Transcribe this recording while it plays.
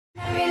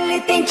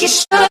think you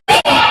should.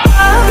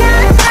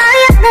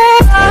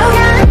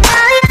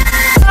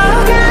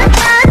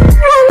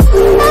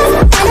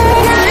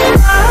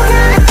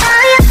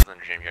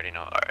 Dream, you already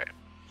know. Alright.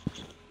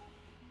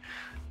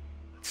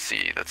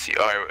 Let's see.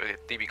 Alright,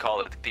 DB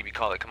call it. DB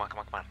call it. Come on.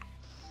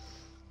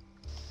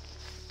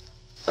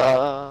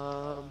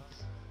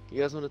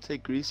 You guys want to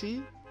take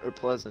Greasy or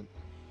Pleasant?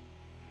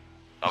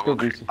 I'll go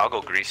Greasy. I'll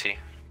go Greasy.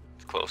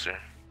 It's closer.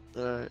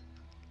 Alright.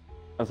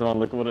 That's what I'm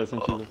looking at. What I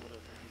sent you.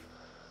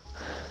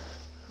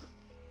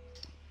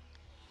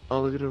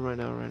 I'll look at it right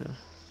now.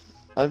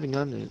 I haven't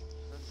gotten it.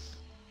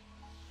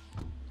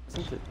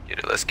 Get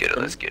it, let's get it.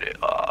 Let's get it.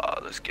 Oh, I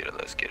just got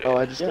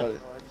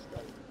it.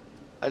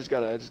 I just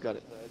got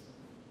it.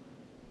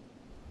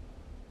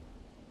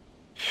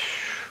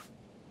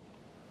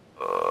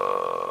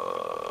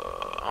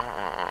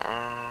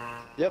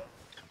 Yep.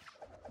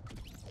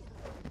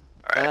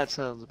 Alright. That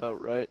sounds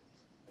about right.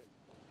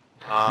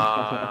 No.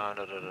 I'm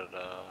gonna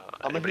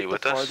Anybody hit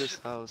with the us?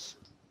 farthest house.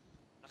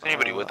 Is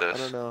anybody with us? I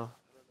don't know.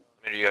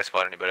 Maybe you guys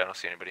spot anybody? I don't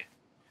see anybody.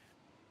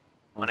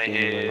 I'm gonna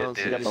hit I don't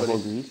see this. anybody.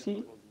 I'm gonna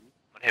hit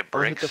I'll hit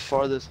bricks. the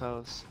farthest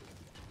house.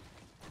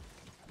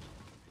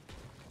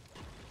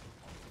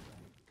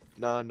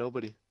 Nah,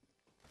 nobody.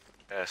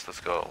 Yes, let's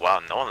go.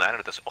 Wow, no one landed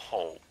with this.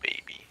 Oh,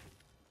 baby.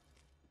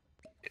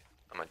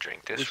 I'm gonna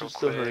drink this We real should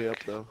quick. still hurry up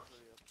though.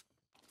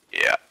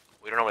 Yeah,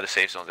 we don't know where the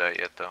safe zone's at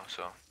yet though,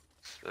 so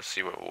let's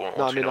see what once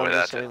No, I we mean know I'm where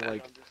just that's saying at.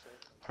 like,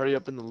 hurry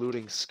up in the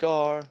looting.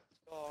 Scar.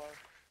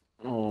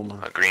 Oh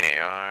my. A green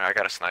AR. I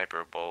got a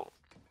sniper bolt.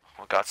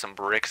 I got some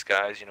bricks,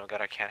 guys. You know, God,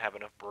 I can't have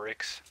enough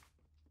bricks.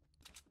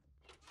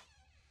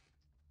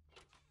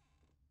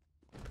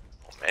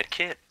 Oh,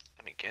 medkit.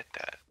 Let me get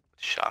that.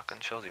 Shotgun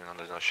shells, even though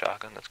there's no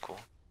shotgun. That's cool.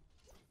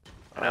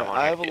 And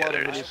I have a yeah, lot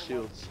of there's- mini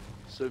shields,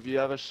 so if you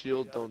have a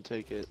shield, don't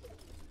take it.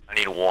 I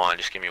need one.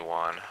 Just give me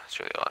one. That's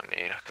really all I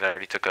need. Cause I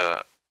already took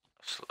a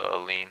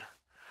lean,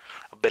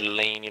 a bit of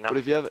lean, you know. But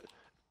if you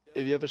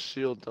have a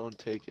shield, don't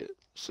take it,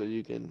 so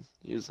you can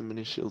use the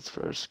mini shields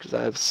first. Cause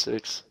I have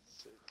 6.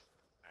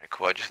 Alright,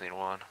 cool. I just need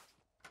one.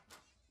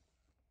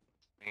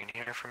 Anything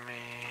in here for me?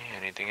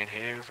 Anything in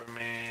here for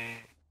me?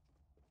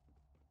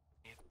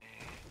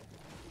 Anything?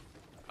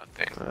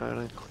 Nothing.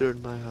 Alright, I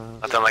cleared my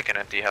house. Nothing like an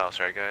empty house,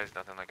 right, guys?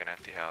 Nothing like an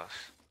empty house.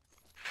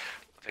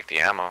 I'll take the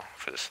ammo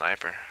for the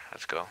sniper.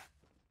 Let's go.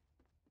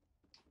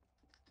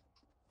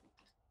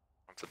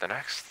 On to the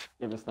next.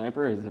 You have a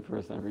sniper, or is it for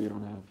a sniper you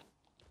don't have?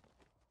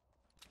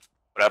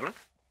 What happened?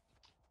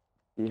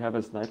 Do you have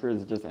a sniper, or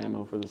is it just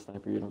ammo for the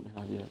sniper you don't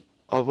have yet?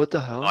 Oh, what the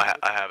hell? No, I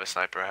have a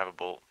sniper. I have a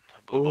bolt.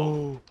 A blue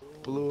bolt. Oh,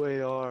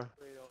 blue AR.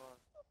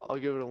 I'll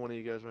give it to one of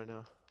you guys right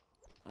now.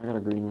 I got a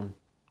green one.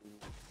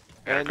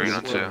 I got a And green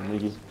this one one. too.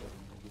 Maybe.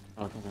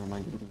 Okay, never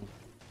mind. Give it to me.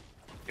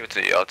 Give it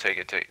to you. I'll take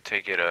it.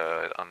 Take it.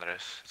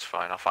 Andres. It's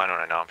fine. I'll find one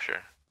right now. I'm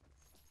sure.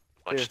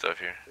 Bunch of stuff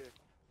here.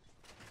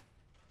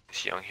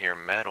 This young here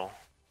metal.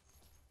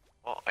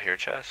 Oh, I hear a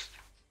chest.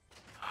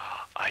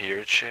 I hear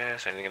a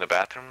chest. Anything in the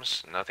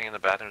bathrooms? Nothing in the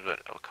bathrooms, but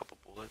a couple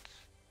bullets.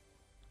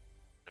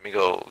 Let me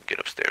go get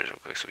upstairs real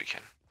quick so we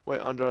can. Wait,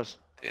 Andres.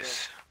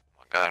 This. Oh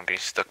my God, I'm getting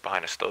stuck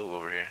behind a stove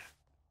over here.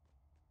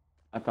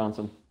 I found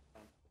some.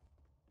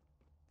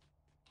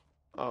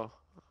 Oh,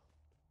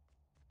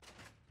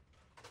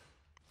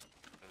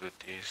 Look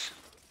at these.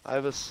 I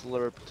have a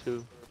slurp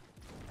too.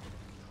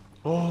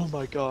 Oh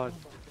my god.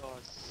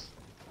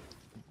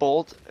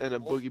 Bolt and a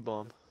boogie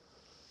bomb.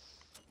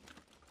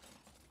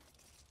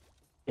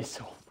 It's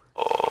so.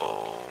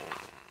 Oh.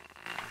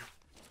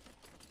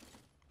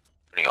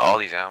 Getting all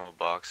these ammo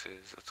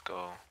boxes. Let's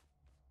go.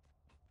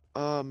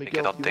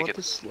 Miguel, I'll you take want it.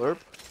 the slurp?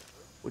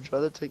 Would you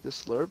rather take the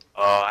slurp?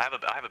 I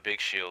have a big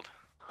shield.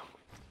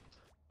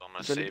 So I'm gonna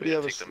Does save anybody it.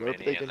 have a Take the slurp mini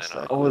they and can then.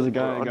 stack? Oh, there's a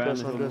guy Or in the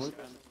Andres, hill Andres.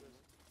 north.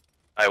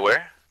 Hey,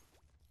 where?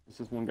 It's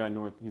just one guy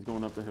north. He's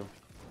going up the hill.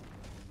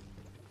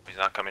 He's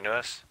not coming to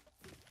us.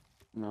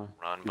 No.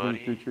 Run, He's in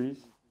buddy. 2 trees.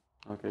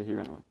 Okay, he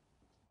ran away.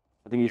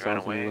 I think he He ran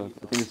saw somebody away? left.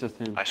 I think it's just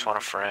him. I just want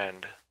a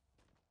friend.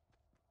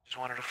 Just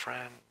wanted a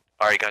friend.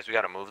 Alright, guys, we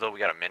gotta move though. We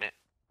got a minute.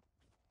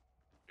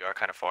 We are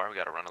kind of far. We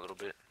gotta run a little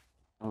bit.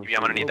 Oh, Maybe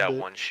I'm gonna shit. need that Little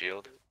bit. one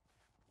shield.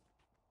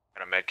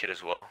 Got a med kit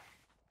as well.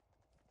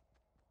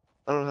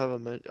 I don't have a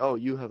med. Oh,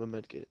 you have a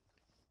med kit.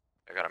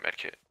 I got a med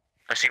kit.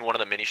 I seen one of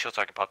the mini shields,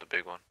 so I can pop the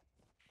big one.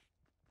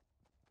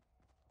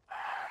 Oh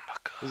my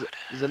Does, God.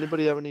 does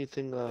anybody have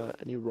anything,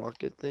 any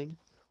rocket thing?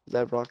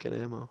 That rocket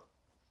ammo?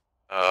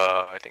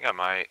 I think I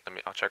might.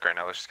 I'll check right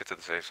now. Let's just get to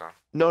the safe zone.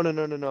 No.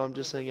 I'm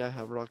just saying I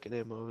have rocket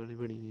ammo if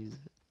anybody needs it.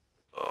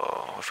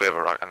 Oh, if we have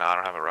a rocket. No, I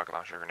don't have a rocket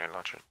launcher, grenade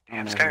launcher.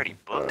 Damn, this guy already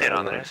booked it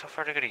on this. How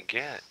far did he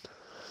get?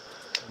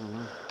 I don't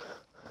know.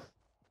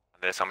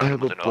 This I'm I gonna have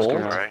put a the no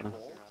scope, bolt. right?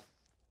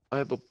 I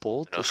have a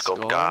bolt, No a scope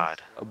scar,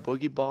 god. a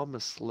boogie bomb, a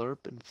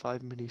slurp, and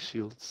 5 mini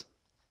shields.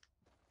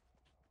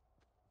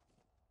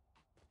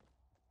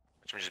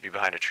 Watch him just be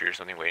behind a tree or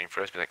something waiting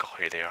for us. Be like, oh,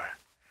 here they are.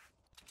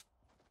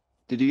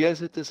 Did you guys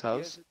hit this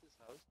house?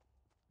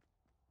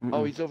 Oh,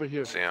 Mm-mm. he's over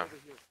here. See him.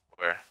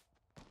 Where?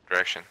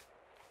 Direction.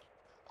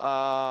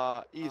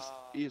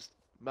 East,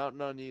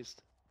 mountain on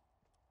east.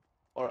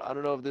 Or I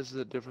don't know if this is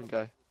a different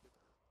guy.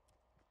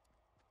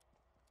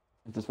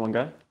 Just one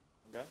guy?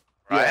 Yeah,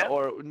 Ryan?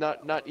 or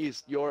not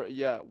east.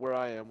 Yeah, where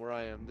I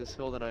am. This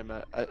hill that I'm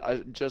at. I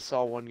just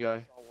saw one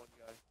guy.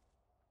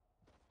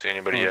 See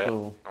anybody Oh, yet?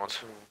 cool. No one's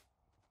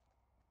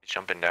he's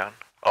jumping down.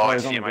 Oh, Oh, I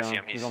he's on see the him. I see ground.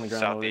 him. He's He's on the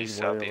ground over there. southeast.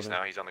 He's way over Southeast there.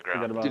 now. He's on the Forget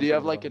ground. about Did him. he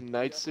have Forget like about a him.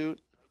 night suit?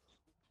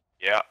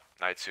 Yeah,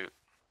 night suit.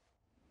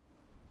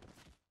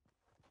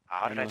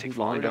 How did I know, take he's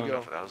long full Where'd he damage go?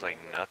 off of that? Was like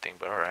nothing,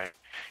 but alright.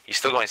 He's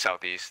still going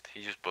southeast.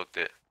 He just booked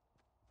it.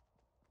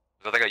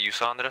 Was that the guy you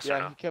saw under us or Yeah,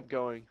 no? he kept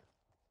going.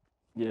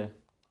 Yeah.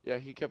 Yeah,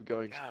 he kept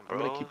going. Yeah, I'm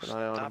gonna bro. keep an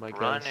eye on him, Stop I guess.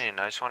 running.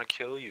 I just want to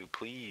kill you.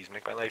 Please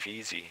make my life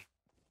easy.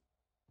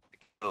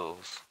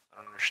 Kills. I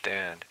don't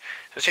understand.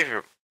 Especially if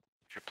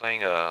you're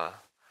playing a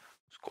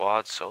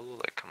squad solo.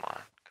 Like, come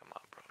on,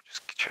 bro.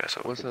 Just get your ass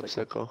over. What's up,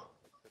 Sicko?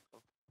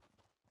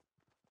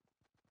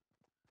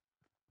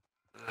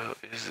 Who the hell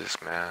is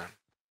this man?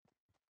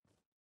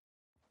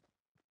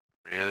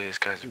 Really, this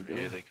guy's What are you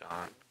doing? really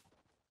gone.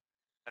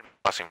 I'm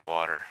crossing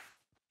water.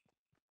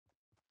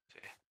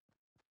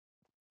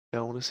 Yeah,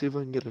 I wanna see if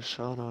I can get a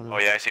shot on him. Oh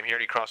yeah, I see him. He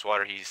already crossed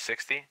water. He's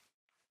 60. It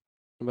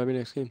might be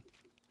next game.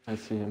 I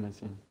see him. I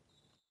see him.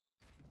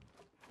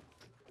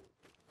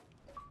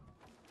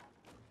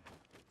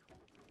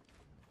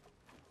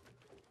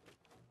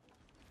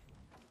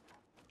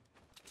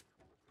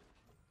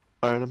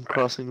 Alright, I'm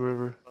crossing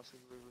river.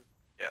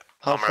 Yeah.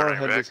 How I'm far running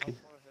ahead back. is he?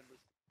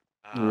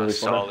 Really far.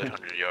 Solid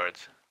 100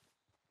 yards.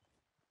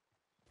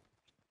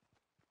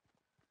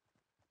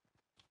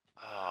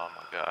 Oh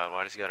my god,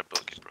 why does he gotta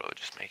book it, bro?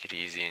 Just make it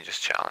easy and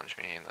just challenge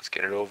me and let's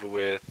get it over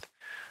with.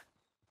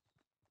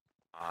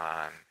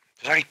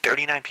 There's already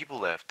 39 people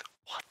left.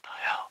 What the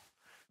hell?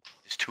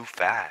 It's too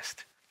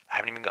fast.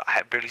 I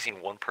have barely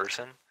seen one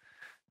person.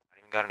 I haven't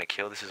even gotten a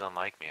kill. This is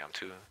unlike me. I'm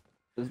too.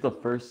 This is the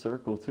first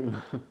circle too.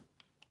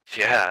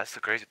 Yeah, that's the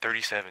crazy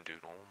 37, dude.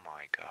 Oh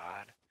my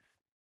god.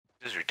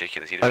 This is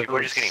ridiculous. Either I people are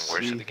don't just getting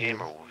worse see at the game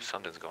him. or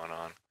something's going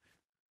on.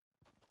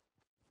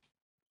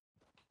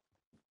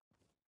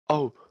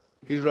 Oh,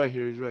 he's right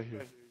here. He's right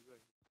here.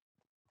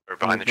 Or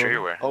behind the tree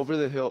or where? Over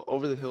the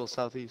hill,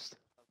 southeast.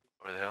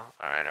 Over the hill?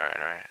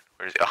 Alright.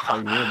 Where's he?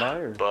 Like nearby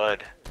or?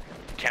 Bud.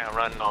 Can't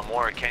run no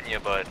more, can you,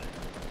 bud?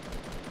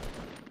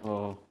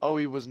 Oh. Oh,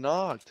 he was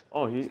knocked.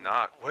 Oh, he. He's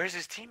not. Where's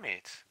his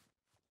teammates?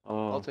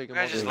 Oh. I'll take him.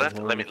 You guys just yeah, left.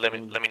 hold Let me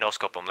on. no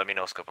scope him. Let me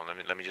no scope him.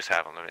 Let me just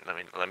have him.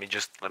 Let me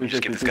just get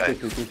 360, this guy.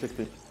 360,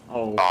 360.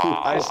 Oh.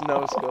 Aw. I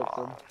snow scoped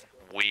him.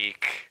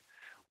 Weak.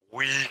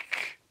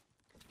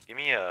 Give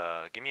me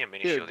a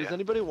mini Here, shield. does Yeah.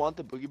 anybody want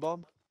the boogie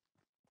bomb?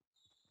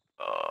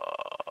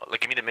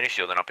 Like give me the mini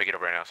shield and I'll pick it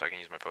up right now so I can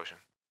use my potion.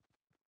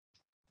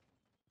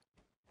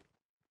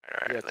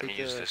 Alright, let me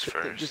use this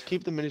first. Just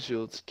keep the mini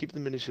shields. Keep the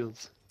mini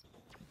shields.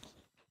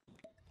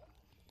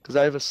 Cause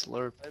I have a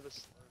slurp. At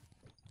least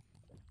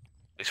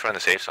we're in the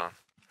safe zone.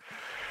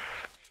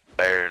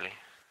 Barely.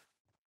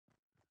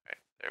 Alright,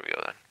 there we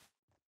go then.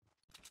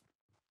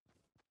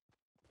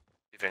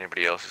 See if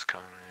anybody else is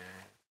coming.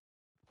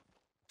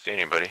 See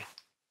anybody?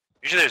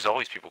 Usually there's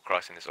always people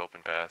crossing this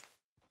open path.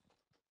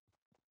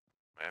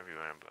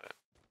 Everywhere, but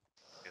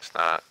guess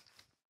not.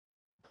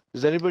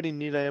 Does anybody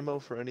need ammo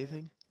for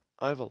anything?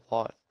 I have a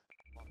lot.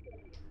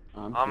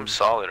 I'm good.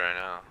 solid right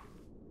now.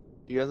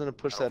 You guys gonna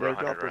push that Over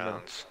 100 airdrop or no?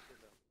 rounds.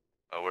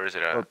 Oh, where is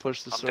it at? Or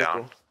push the I'm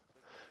circle? down.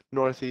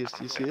 Northeast,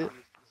 I'm you see it?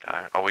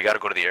 down. Oh, we gotta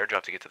go to the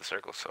airdrop to get to the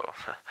circle, so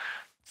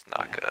it's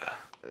not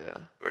Yeah.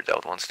 we're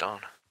dealt one stone.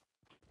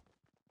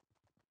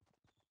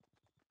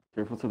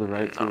 Careful to the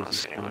right No, too. I don't There's a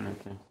see spawn anyone.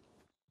 right there.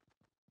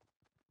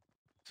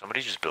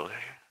 Somebody just built it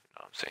here.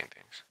 No, I'm saying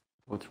things.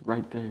 What's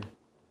right there? Let's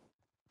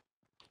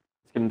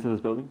get into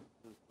this building.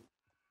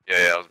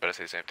 Yeah, I was about to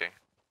say the same thing.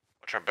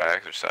 Watch our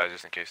bags or sides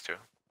just in case too.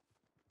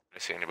 Did I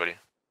see anybody?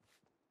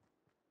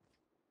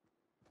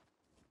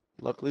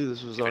 Luckily,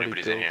 this was If already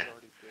anybody's built. in here.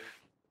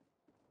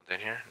 In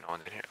here? No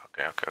one's in here?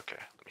 Okay.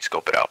 Let me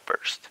scope it out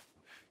first.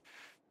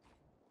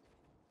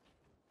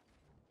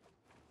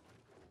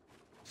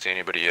 See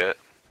anybody yet?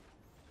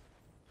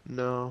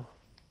 No.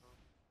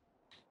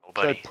 Should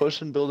I Nobody.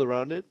 push and build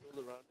around it?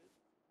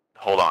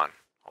 Hold on.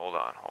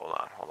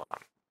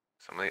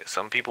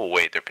 Some people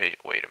wait. They're patient.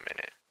 Wait a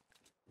minute.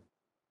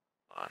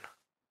 Hold on.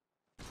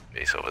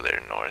 Base over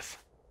there north.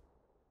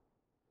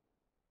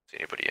 See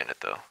anybody in it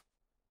though?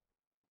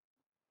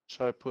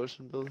 Should I push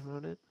and build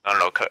around it?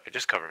 No.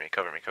 Just cover me.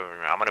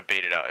 I'm gonna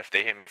bait it out. If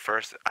they hit me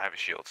first, I have a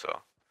shield. So.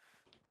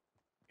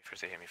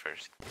 They hit me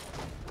first.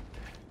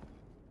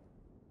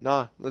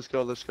 Nah, let's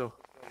go. I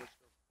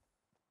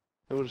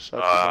would've shot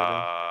you by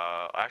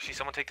now. Actually,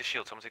 someone take the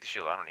shield. I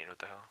don't need it. What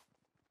the hell?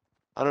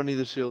 I don't need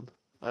the shield.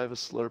 I have a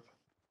slurp.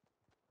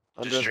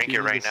 Just drink do you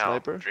it need right the now.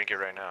 sniper? Drink it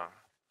right now.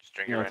 Just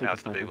drink it Yeah, I'll right take now. the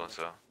It's the big sniper. one,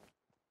 so.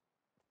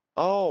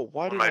 Oh,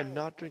 why did What I am I-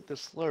 not drink the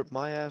slurp?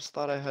 My ass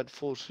thought I had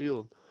full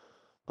shield.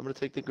 I'm gonna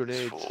take the This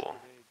grenades. fool.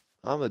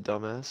 I'm a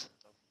dumbass.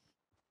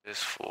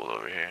 This fool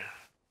over here.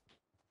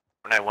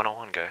 Fortnite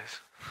 101,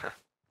 guys.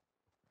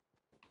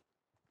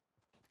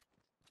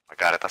 I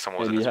got it. I thought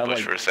someone was Hey, in do you this have bush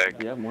like? for a sec.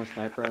 Do you have more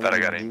sniper? I thought I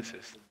ammo got than aim me?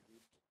 assist.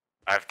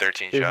 I have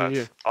 13 Here, shots.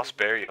 here. I'll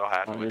spare you. I'll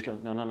have Oh, it your with you.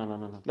 chest. No, no, no, no,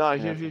 no, no. Nah, I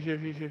here, got here,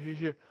 you.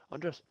 here.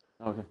 Andres,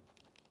 Okay.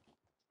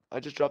 I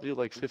just dropped you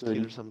like 15 or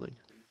Ready. something.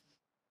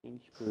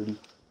 Inch birdie.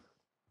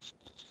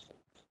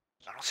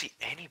 I don't see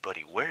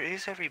anybody. Where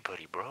is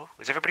everybody, bro?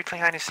 Is everybody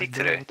playing hide and I seek know,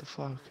 today? what the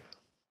fuck?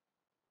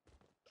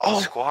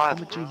 Oh, Squad,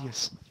 I'm a bro.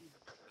 genius.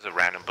 There's a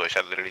random bush.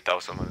 I literally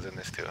thought someone was in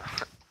this too.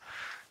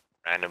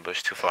 Random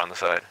bush too far on the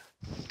side.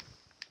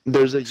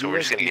 There's a So we're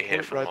just gonna USB get hit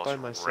port from the right most by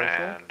my cell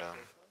phone, random.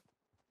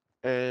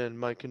 and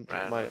my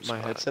Random my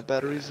spots. headset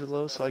batteries are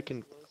low, so I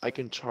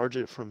can charge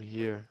it from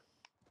here.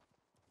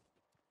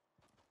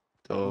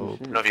 Oh,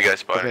 Dope. I don't know if you guys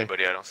spot Okay.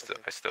 anybody. I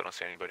still don't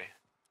see anybody.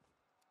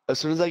 As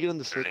soon as I get in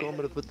the Really? circle, I'm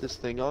gonna put this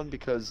thing on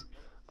because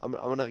I'm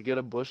gonna get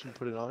a bush and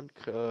put it on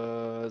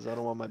because I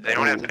don't want my Does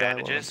anyone batteries have to die while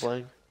I'm bandages?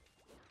 playing.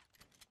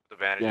 The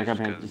bandages, Yeah, I got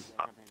 'cause- bandages.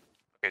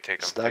 okay, take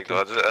them. Stack Take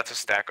those. That's a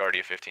stack already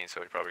of 15,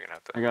 so we're probably gonna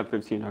have to. I got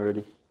 15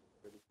 already.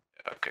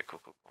 Okay,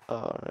 cool.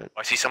 Alright. Oh,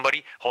 I see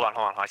somebody. Hold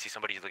on. I see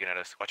somebody. He's looking at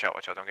us. Watch out.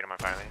 Don't get him on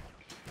fire lane.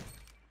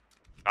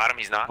 Got him.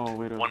 He's knocked. Oh,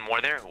 wait. One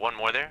more there.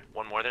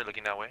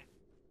 Looking that way.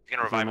 He's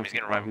gonna revive him. He's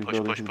gonna revive him. He's Push.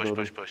 building.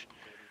 Push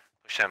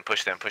them. Put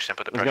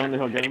the Let's pressure. get on the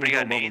hill. Get on the Anybody hill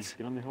got above him. nades?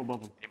 Get on the hill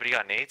above him. Anybody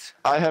got nades?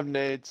 I have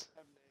nades.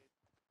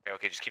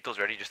 Okay, just keep those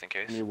ready just in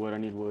case. I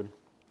need wood.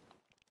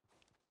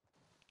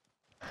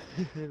 They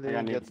I got didn't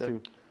get nades there.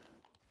 too.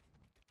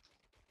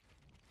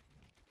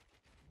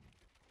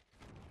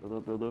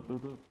 Build up.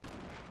 Why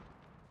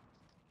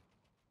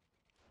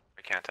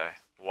can't I?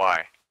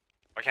 Why?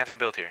 Why can't I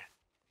build here?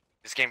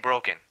 This game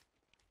broken.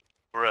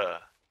 Bruh.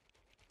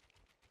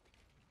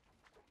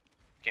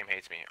 Game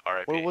hates me.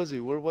 R.I.P. Where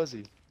was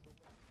he?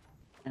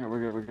 Yeah, we're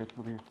good.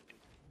 Over here.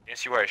 You didn't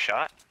see where I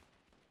shot?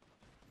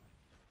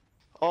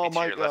 Oh Maybe to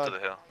my your left of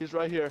god. the hill. He's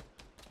right here.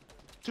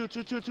 Two.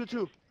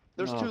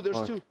 There's Oh,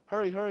 two. fuck.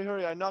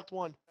 Hurry. I knocked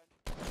one.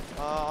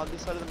 On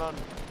this side of the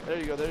mountain. There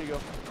you go.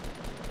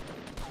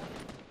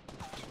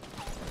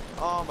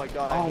 Oh my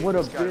god. I Oh, hate what a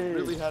this guy. bitch.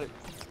 Really had it.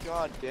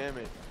 God damn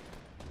it.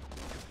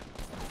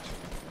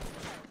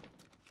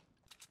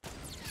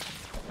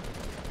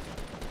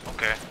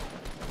 Okay.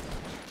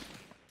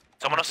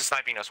 Someone else is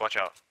sniping us. Watch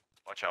out.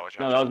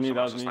 No, that was me.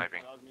 Someone else is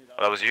sniping.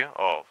 Oh, that was you?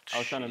 Oh, I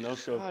was trying to no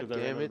scope God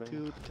because I damn ran it, out of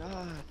dude.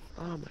 God.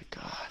 Oh my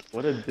god.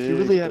 What a dick, He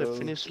really had to bro.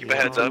 finish Keep me a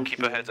heads off. up.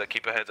 Keep a heads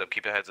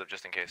up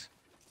just in case.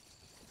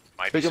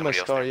 Might be Pick up my somebody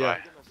else scar, nearby.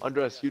 yeah.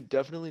 Andres, you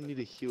definitely need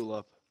to heal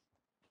up.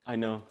 I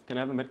know. Can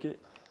I have a medkit?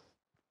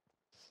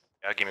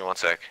 Yeah, give me 1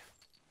 sec.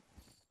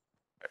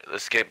 Alright,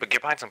 let's get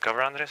behind some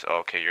cover on this. Oh,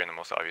 okay, you're in the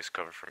most obvious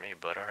cover for me,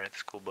 but alright,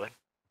 that's cool, bud.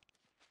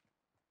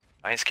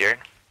 I ain't scared.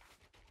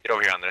 Get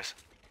over here on this.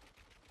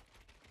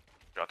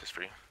 Drop this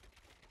for you.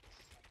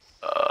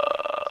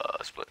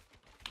 Split.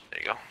 There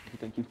you go.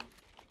 Thank you.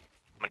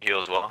 I'm gonna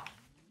heal as well.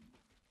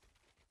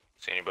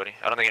 See anybody?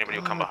 I don't think anybody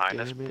will come God behind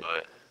us, damn it.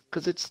 but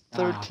Cause it's Ah,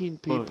 13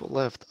 fuck. people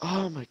left.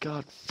 Oh my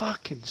god,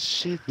 fucking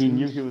shit, He dude.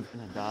 knew he was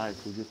gonna die,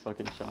 so he just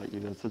fucking shot you.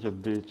 That's such a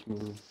bitch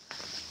move.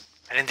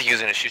 I didn't think he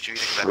was gonna shoot you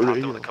either because I For popped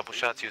him with a real. couple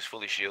shots. He was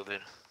fully shielded.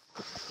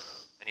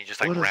 And he just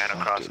like What a ran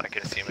across. fucking I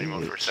couldn't see him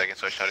anymore for a bitch. second,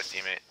 so I shot his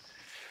teammate.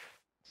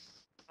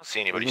 I don't see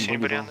anybody. There's a See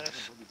anybody boogie on bomb.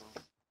 this?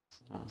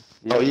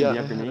 Oh yeah, Do I you have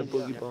had a grenades?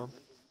 boogie bomb.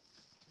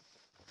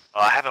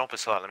 I have an open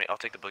slot. I'll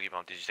take the boogie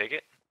bomb. Did you take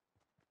it?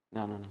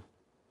 No. Okay, let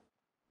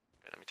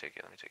me take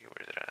it. Where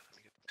is it at? Let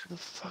me get this. Where the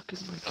fuck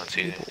is my Don't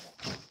see it. cable?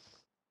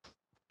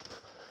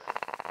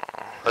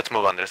 Let's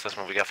move on this. Let's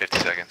move. We got 50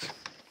 seconds.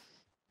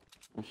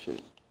 Oh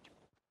shit.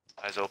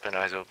 Eyes open,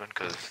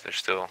 because there's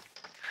still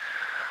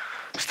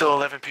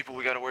 11 people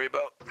we gotta worry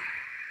about.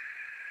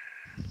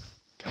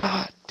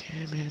 God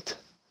damn it.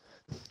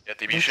 Yeah,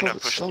 DB, I you shouldn't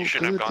have felt pushed. so You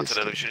shouldn't have good gone this to the.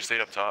 You game. should have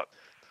stayed up top.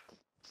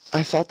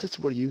 I thought that's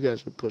where you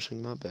guys were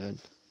pushing, my bad.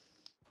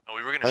 No,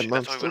 we were gonna. I'm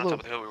That's why we went on still top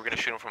of the hill. We were gonna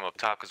shoot him from up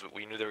top because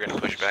we knew they were gonna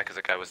push back because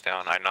the guy was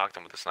down. I knocked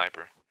him with a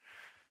sniper.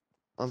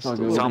 I'm It's all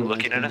still good. I saw a him We're rookie.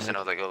 looking at gonna us, and I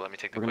was like, "Oh, let me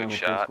take the We're gonna quick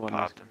have a full shot." squad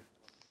Popped next him.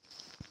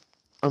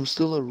 I'm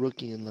still a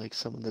rookie in like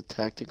some of the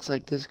tactics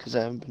like this because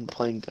I haven't been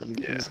playing gun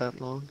games that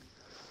long.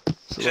 So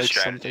It's just like some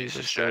strategy. things It's are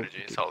just still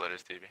strategy. It's all it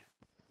is, DB.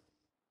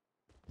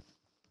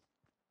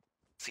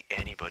 See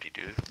anybody,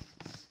 dude?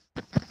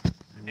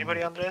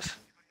 Anybody on this?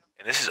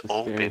 And this is It's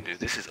open, scary. dude.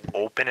 This is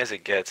open as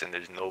it gets, and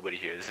there's nobody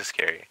here. This is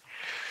scary.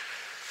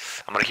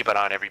 I'm gonna keep an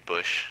eye on every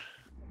bush.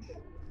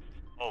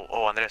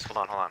 Oh, Andres, hold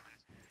on. Come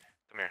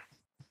here.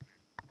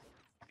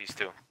 These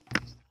two.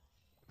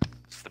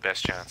 This is the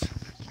best chance.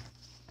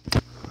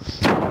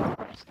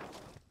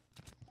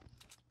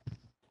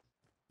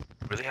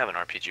 Really have an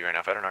RPG right now.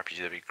 If I had an RPG,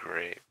 that'd be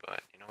great.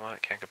 But you know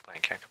what? Can't complain.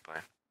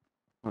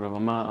 Hold up,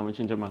 I'm gonna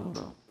change up my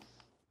loadout.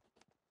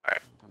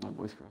 Alright. My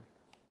voice crack.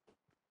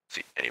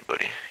 See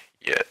anybody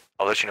yet?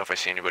 I'll let you know if I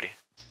see anybody.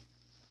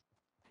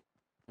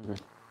 Okay.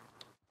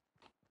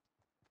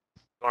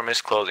 Door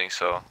is closing,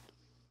 so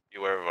be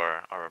aware of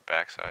our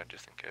backside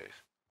just in case.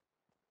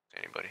 See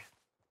anybody?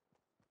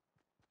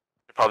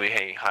 They're probably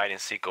hanging hide and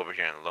seek over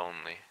here and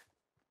lonely.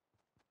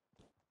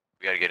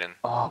 We gotta get in.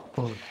 Oh,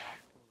 fuck.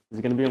 Is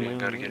it gonna be a We whale?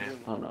 gotta get in.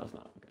 Oh, no, it's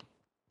not. Okay.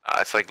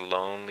 It's like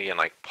lonely and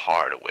like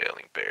part of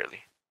whaling,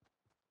 barely.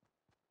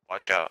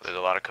 Watch out. There's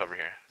a lot of cover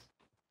here.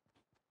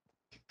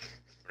 I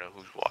don't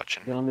know who's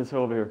watching. Get on this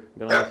hill over here.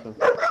 Get on this hill.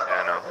 Yeah,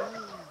 I know.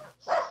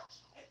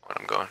 Where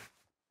I'm going.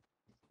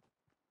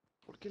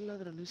 ¿Por qué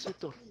ladran? Es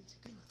Héctor.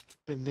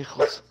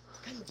 Pendejos.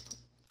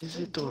 Es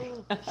Héctor.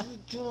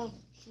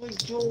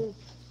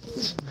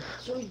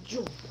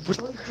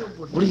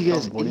 What are you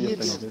guys, What are you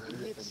idiots?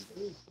 thinking?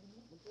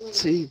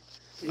 See.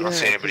 I don't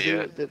see anybody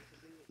 'cause yet.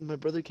 my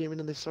brother came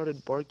in and they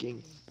started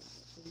barking.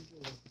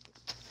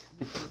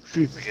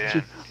 We get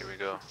in. Here we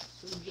go. I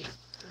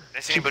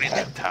didn't see anybody in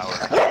the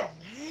tower.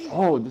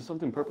 Oh, there's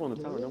something purple in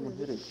the tower. No one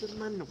hit it.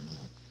 Trying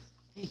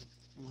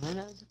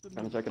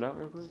to check it out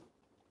real quick?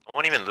 No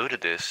one even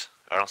looted this.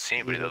 I don't see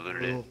anybody that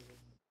looted it.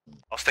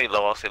 I'll stay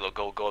low. I'll stay low.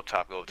 Go up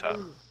top. Go up top.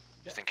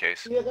 Just in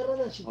case.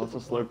 Also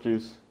slurp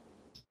juice.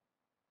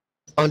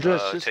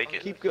 Andres, just take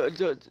it. keep going.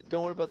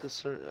 Don't worry about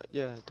the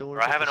yeah, don't worry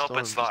Or I about have an the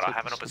open storm. slot. Just I take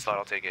have the an open storm. slot.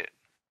 I'll take it.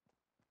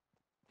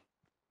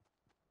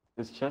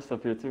 There's chest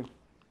up here too.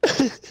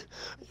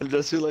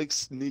 Andres, you're like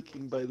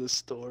sneaking by the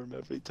storm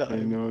every time. I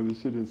know,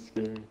 this shit is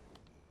scary.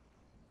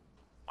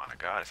 Oh my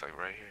god, it's like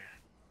right here.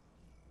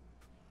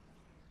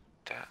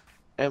 That.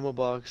 Ammo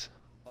box.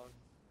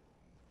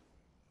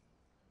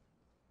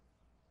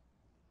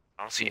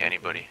 I don't see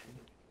anybody.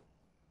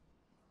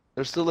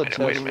 There's still a Wait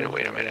chest. a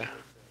minute.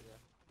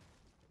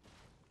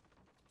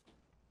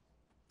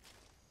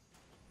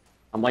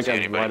 I'm like See as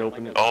anybody? wide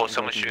open. Oh,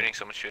 someone's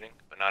shooting,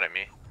 but not at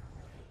me.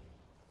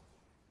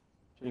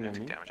 Shooting at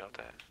Take me? damage out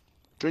that.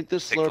 Drink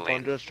this Take the slurp, lead.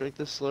 Andres. Drink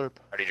this slurp.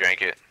 Already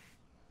drank it.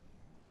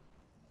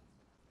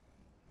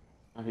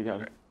 Oh, he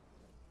got it.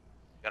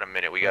 Got a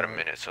minute. We got a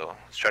minute, so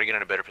let's try to get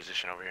in a better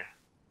position over here.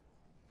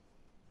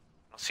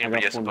 I don't see I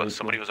anybody got yet, one but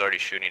somebody was already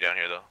shooting down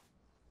here though.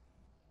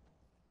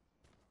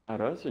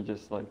 At us or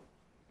just like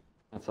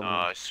at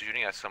someone?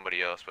 Shooting at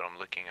somebody else, but I'm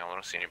looking. I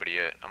don't see anybody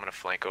yet. I'm gonna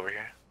flank over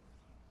here.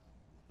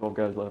 12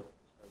 guys left.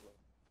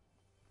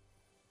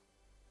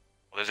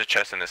 Well, there's a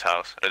chest in this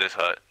house, or this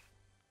hut.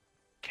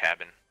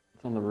 Cabin.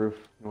 It's on the roof.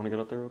 You want to get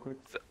up there real quick?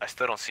 I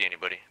still don't see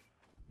anybody.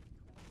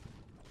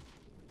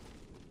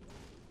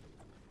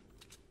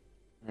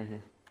 Right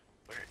here.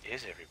 Where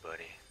is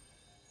everybody?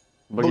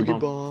 Boogie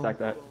bomb. Stack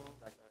that.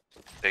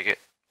 Take it.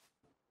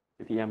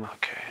 Get the ammo.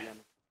 Okay.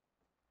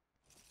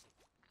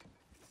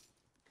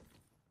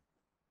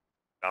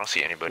 I don't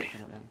see anybody.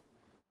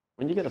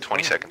 When you get a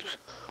 20 scar? seconds.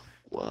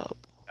 Wow.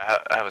 I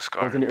have a Oh,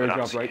 scar, it's an but I don't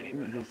airdrop see right.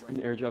 anybody. There's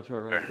an airdrop to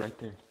our right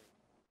there.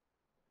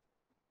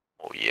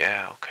 Oh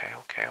yeah, okay.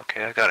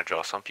 I gotta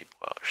draw some people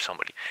out, or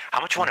somebody.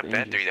 How much you wanna bet?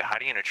 Dangerous. They're either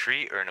hiding in a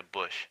tree or in a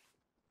bush.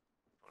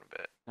 I wanna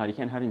bet. Nah, you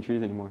can't hide in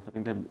trees anymore. I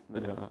think they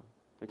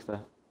fixed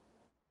that.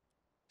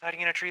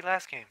 Hiding in a tree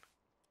last game.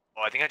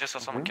 Oh, I think I just saw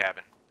someone Mhm.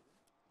 cabin.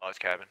 Oh, it's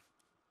cabin.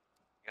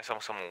 I saw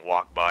someone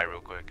walk by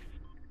real quick.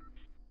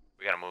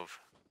 We gotta move.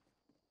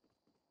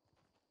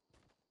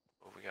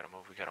 Oh, we gotta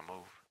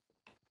move.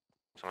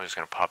 Someone's just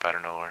gonna pop out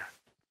of nowhere.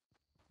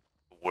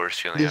 The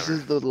worst feeling This ever.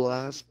 is the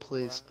last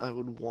place I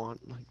would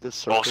want, like this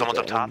circle. Oh, someone's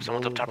to up top. end.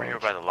 Someone's up top right here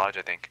by the lodge,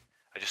 I think.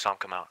 I just saw him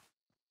come out.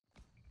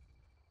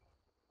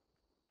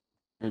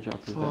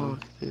 Airdrop is down.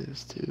 Fuck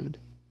this, dude.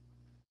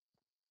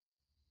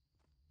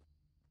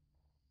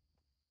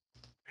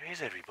 Where is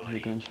Your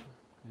everybody?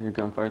 your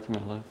gunfire to my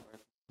left.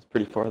 It's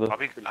pretty far though.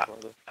 Probably. Are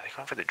they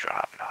going for the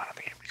drop? No, I don't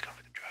think anybody's going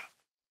for the drop.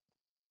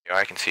 Yeah,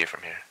 I can see it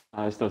from here.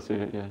 I still see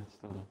it. Yeah, it's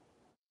still there.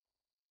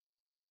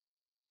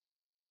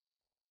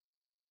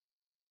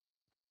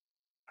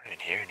 I don't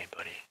even hear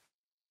anybody.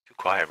 Too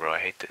quiet, bro. I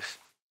hate this.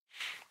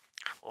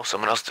 Oh,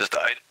 someone else just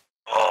died.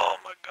 Oh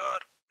my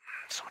god.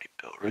 Somebody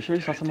built Are you right sure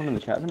you saw there, someone in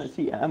the cabin? I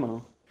see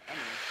ammo.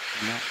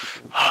 I'm not too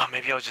sure. Oh,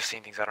 maybe I was just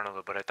seeing things. I don't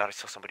know, but I thought I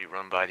saw somebody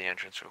run by the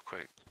entrance real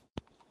quick.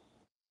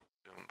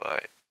 Zoom by.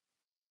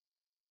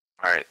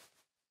 Alright.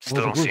 Still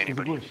Oh, don't the see bush, the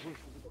anybody. bush.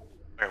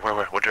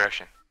 Where? What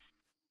direction?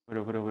 Wait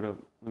up.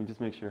 Let me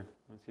just make sure.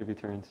 Let's see if he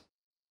turns.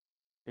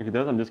 If he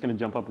does, I'm just gonna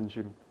jump up and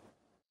shoot him.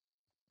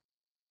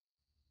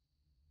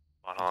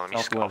 Hold on, let me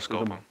Southwest,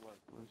 scope there's him.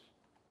 a bush.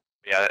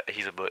 Yeah,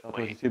 he's a bush. Southwest,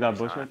 you Wait, see that he's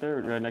bush not. right there,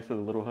 right next to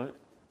the little hut?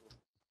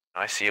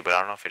 I see it, but I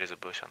don't know if it is a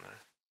bush on there.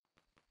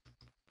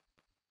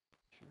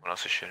 What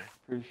else is shooting?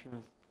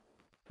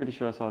 Pretty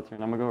sure I saw it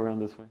turn. I'm gonna go around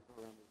this way.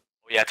 Oh,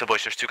 yeah, it's a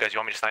bush. There's two guys. You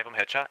want me to snipe him?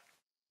 Headshot?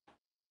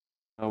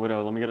 Oh, wait,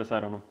 let me get a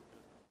sight on him.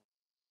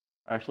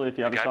 Actually, if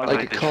you have a Guy shot, behind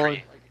Like the a call.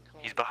 tree.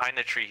 He's behind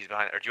the tree. He's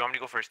behind. Or do you want me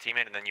to go for his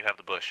teammate and then you have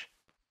the bush?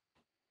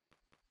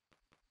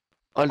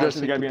 Andres,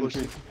 the take guy the behind bush.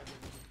 the tree.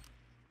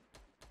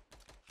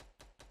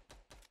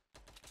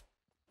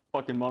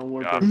 Fucking Modern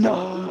Warfare. Good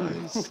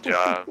Nice. Good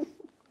job.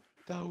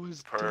 That was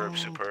Superb, dope,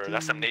 superb.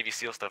 That's some dude. Navy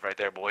SEAL stuff right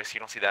there, boys. You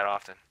don't see that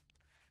often.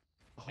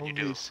 you Holy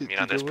do. shit, Me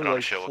and dude, Andres there put were on a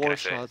like show, what can I 4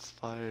 say? shots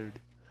fired.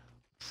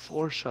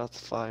 4 shots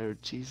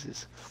fired,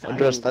 Jesus.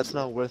 Silent. Andres, that's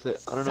not worth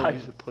it. I don't know if you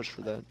Silent. should push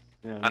for that.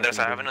 Yeah, Andres,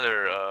 I have nothing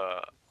another.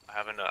 I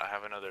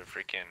have another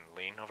freaking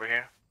lean over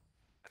here.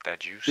 Like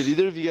that juice. Did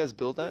either of you guys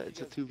build that? It's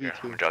a Here,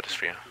 I'm gonna 2v2. drop this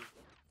for you.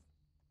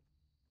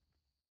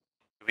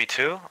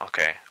 V2?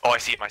 Okay. Oh, I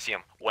see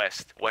him.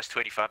 West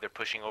 285. They're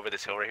pushing over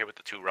this hill right here with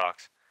the 2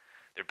 rocks.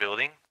 They're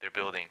building.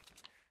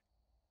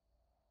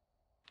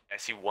 I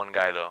see one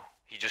guy though.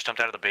 He just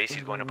jumped out of the base.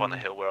 He's going up on the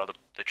hill where all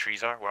the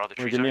trees are. Where all the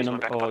Wait, trees give are. me a He's going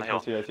number. back up Oh, on the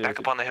hill. I see. Back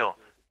up on the hill.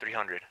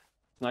 300.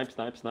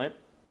 Snipe.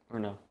 Or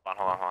no?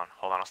 Hold on.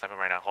 I'll snipe him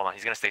right now. Hold on.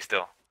 He's gonna stay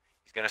still.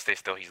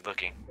 He's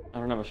looking. I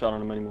don't have a shot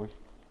on him anymore.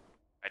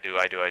 I do.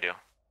 I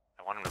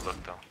want him to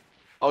look though.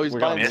 Oh, he's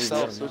We by got missed.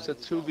 himself, so it's a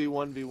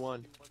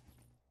 2v1v1.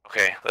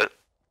 Okay, let's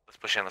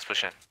push in.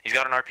 He's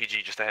got an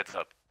RPG. Just a heads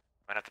up.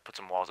 Might have to put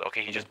some walls.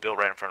 Okay, he just built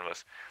right in front of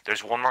us.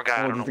 There's one more guy.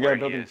 I Oh, don't there's know a where guy he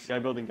building. is.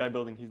 Guy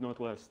building. He's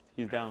northwest.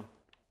 He's down.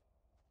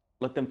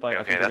 Let them fight. Okay,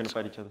 I think they're gonna that's-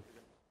 fight each other.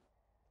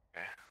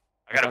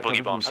 I got a Got boogie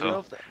cover bomb, from I don't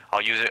know so if that,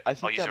 I'll use it. I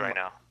think I'll use that it right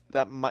now.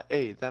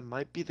 that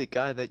might be the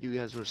guy that you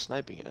guys were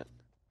sniping at.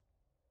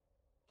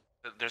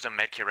 There's a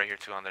med kit right here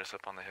too on this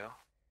up on the hill.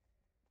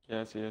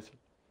 Yeah, I see.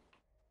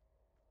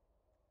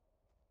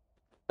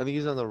 I think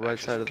he's on the right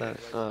Actually, side of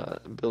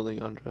that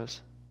building,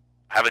 Andres.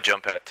 I have a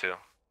jump pad too.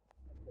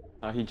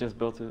 He just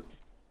built it.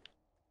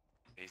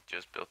 He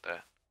just built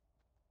that.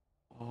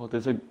 Oh,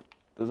 there's a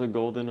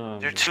golden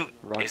There are two.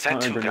 rock Is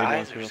that two grenade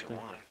guys launcher or is up it there.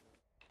 one?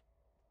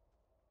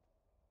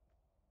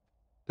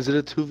 Is it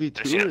a There's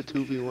 2v2 or yeah. a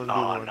 2v1v1?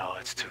 Oh no,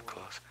 it's too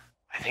close.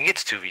 I think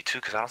it's 2v2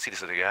 because I don't see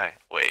this other guy.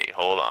 Wait,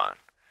 hold on.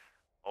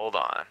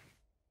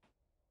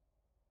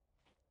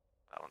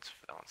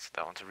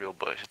 That one's a real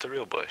bush. It's a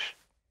real bush.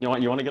 You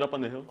want to get up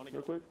on the hill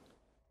real quick?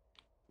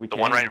 We The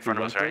can one right in if we front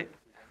of run us, for right? it.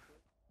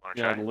 Wanna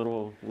Yeah, try? the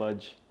little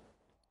ledge.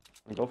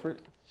 Wanna go for it?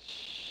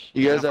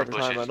 You guys Yeah, have for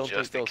time. I bushes, don't think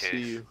just in they'll see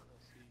case. you.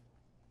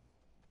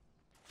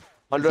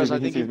 Andres, I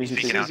think He's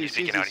peeking out. He's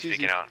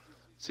peeking out.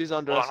 Sees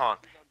Hold Andres. on.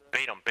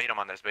 Bait him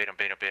on this. Bait him.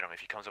 If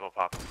he comes up, I'll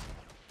pop him.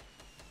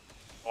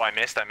 Oh, I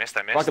missed.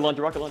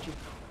 Rocket launcher.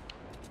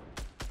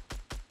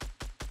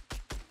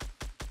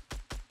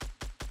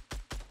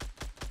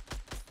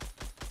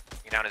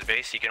 Taking down his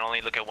base. He can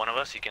only look at one of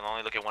us.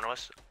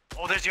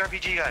 Oh, there's the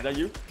RPG guy. Is that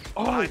you?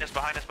 Oh! Behind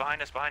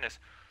us.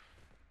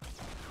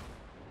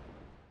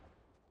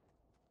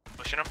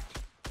 Pushing him.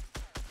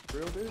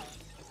 Real dude?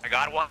 I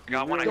got one.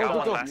 Go.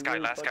 Last guy.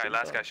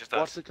 It's just us.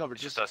 Watch the cover.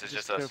 It's just us. careful.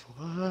 It's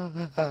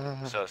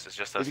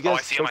just If us. you Oh, I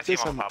guys see him. choke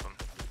this, I'll I'm- pop him.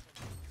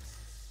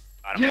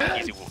 I don't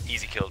know.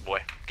 Easy kills,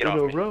 boy. Get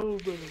off me.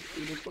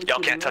 Y'all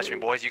can't touch me,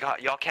 boys.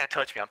 Y'all can't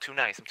touch me. I'm too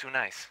nice.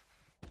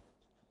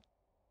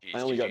 I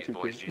only got GG's, 2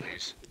 boys. kills.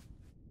 GG's.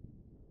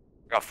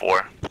 I got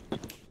 4.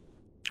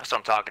 That's what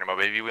I'm talking about,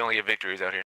 baby. We only get victories out here.